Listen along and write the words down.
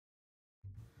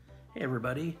Hey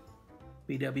everybody,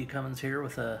 bwcummins here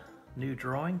with a new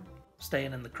drawing.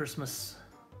 Staying in the Christmas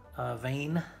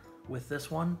vein with this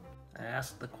one. I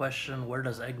asked the question, where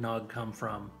does eggnog come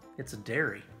from? It's a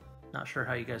dairy. Not sure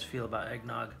how you guys feel about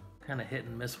eggnog. Kind of hit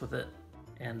and miss with it.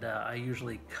 And I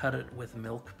usually cut it with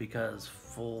milk because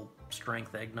full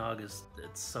strength eggnog it's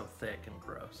so thick and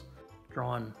gross.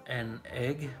 Drawing an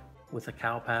egg with a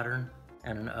cow pattern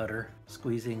and an udder,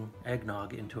 squeezing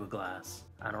eggnog into a glass.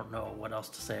 I don't know what else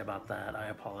to say about that. I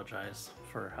apologize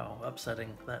for how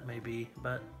upsetting that may be,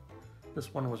 but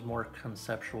this one was more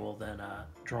conceptual than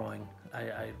drawing.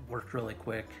 I worked really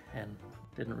quick and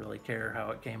didn't really care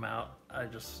how it came out. I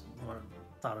just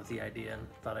thought of the idea and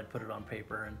thought I'd put it on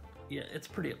paper, and yeah, it's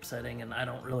pretty upsetting, and I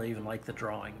don't really even like the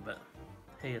drawing, but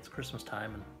hey, it's Christmas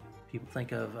time and people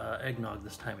think of eggnog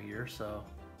this time of year, so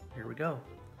here we go.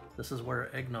 This is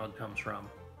where eggnog comes from,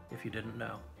 if you didn't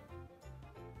know.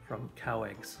 From cow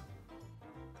eggs.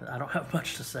 I don't have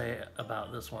much to say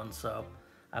about this one, so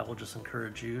I will just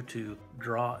encourage you to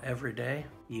draw every day,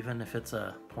 even if it's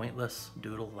a pointless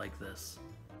doodle like this.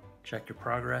 Check your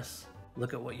progress,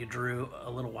 look at what you drew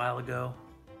a little while ago,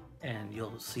 and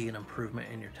you'll see an improvement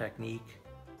in your technique,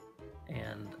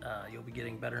 and you'll be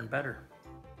getting better and better.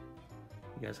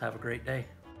 You guys have a great day.